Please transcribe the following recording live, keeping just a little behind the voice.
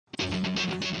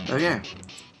Okay,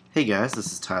 hey guys,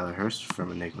 this is Tyler Hurst from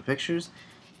Enigma Pictures,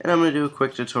 and I'm going to do a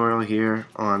quick tutorial here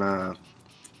on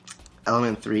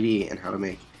Element 3D and how to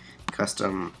make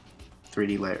custom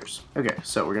 3D layers. Okay,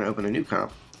 so we're going to open a new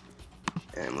comp,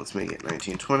 and let's make it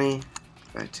 1920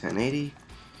 by 1080,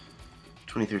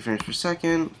 23 frames per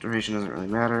second, duration doesn't really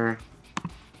matter.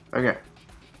 Okay,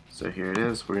 so here it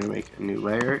is. We're going to make a new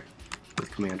layer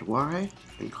with Command Y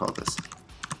and call this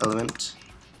Element.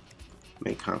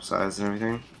 Make comp size and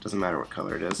everything, doesn't matter what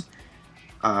color it is.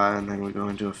 And then we go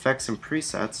into effects and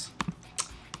presets,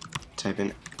 type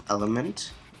in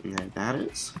element, and there that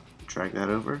is. Drag that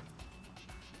over.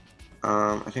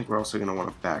 I think we're also going to want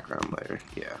a background layer.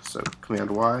 Yeah, so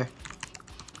Command Y,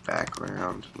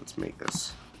 background. Let's make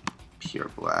this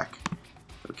pure black.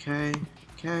 Okay,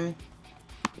 okay.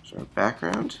 There's our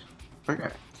background. Okay,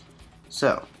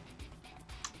 so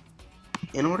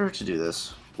in order to do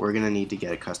this, we're going to need to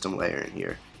get a custom layer in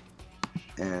here,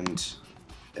 and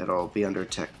it'll be under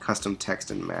custom text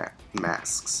and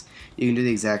masks. You can do the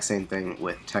exact same thing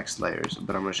with text layers,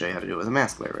 but I'm going to show you how to do it with a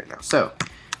mask layer right now. So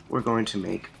we're going to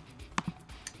make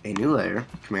a new layer,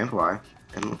 Command Y,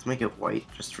 and let's make it white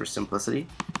just for simplicity,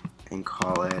 and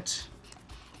call it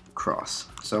cross.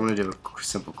 So I'm going to do a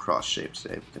simple cross shape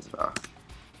today because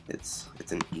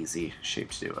it's an easy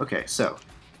shape to do. Okay, so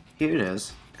here it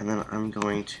is, and then I'm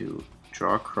going to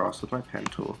draw a cross with my pen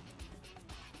tool,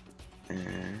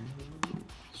 and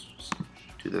just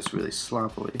do this really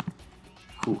sloppily.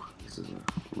 Whew, this is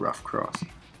a rough cross.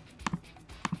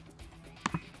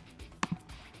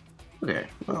 Okay,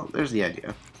 well, there's the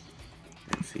idea.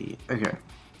 Okay,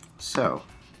 so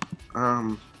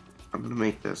I'm gonna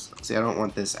make this. See, I don't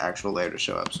want this actual layer to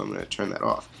show up, so I'm gonna turn that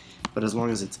off. But as long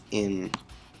as it's in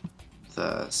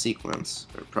the sequence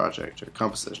or project or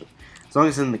composition, as long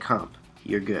as it's in the comp,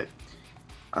 you're good.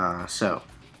 So,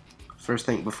 first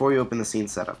thing, before you open the scene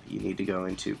setup, you need to go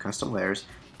into custom layers,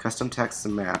 custom texts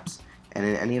and maps, and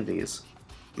in any of these,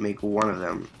 make one of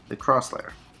them the cross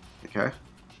layer, okay?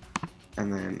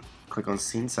 And then click on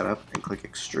scene setup and click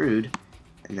extrude,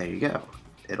 and there you go.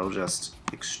 It'll just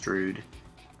extrude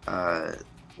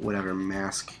whatever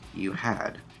mask you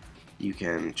had. You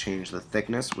can change the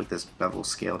thickness with this bevel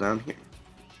scale down here.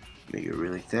 Make it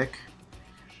really thick,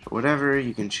 or whatever.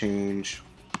 You can change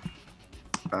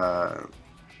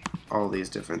all these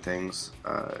different things.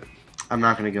 I'm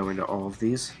not going to go into all of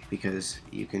these because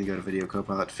you can go to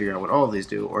videocopilot to figure out what all of these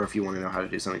do, or if you want to know how to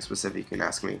do something specific, you can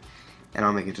ask me and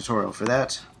I'll make a tutorial for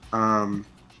that.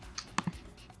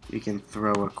 You can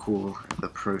throw a cool, the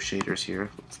pro shaders here,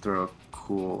 let's throw a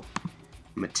cool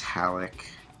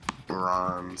metallic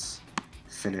bronze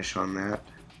finish on that.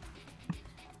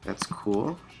 That's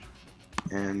cool.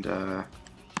 And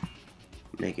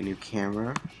make a new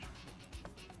camera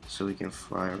so we can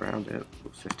fly around it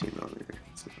with 15mm.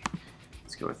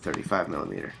 Let's go with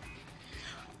 35mm.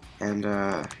 And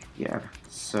yeah,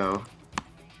 so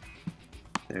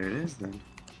there it is then.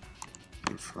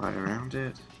 And fly around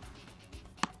it.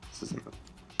 This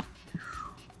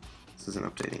isn't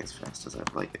updating as fast as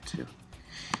I'd like it to.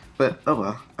 But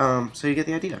oh well. So you get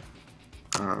the idea.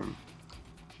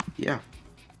 Yeah.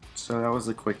 So that was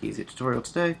a quick, easy tutorial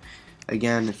today.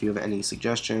 Again, if you have any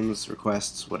suggestions,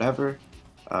 requests, whatever,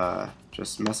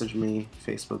 just message me,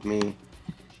 Facebook me,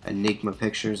 Enigma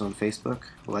Pictures on Facebook,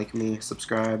 like me,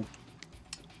 subscribe,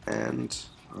 and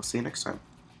I'll see you next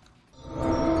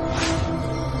time.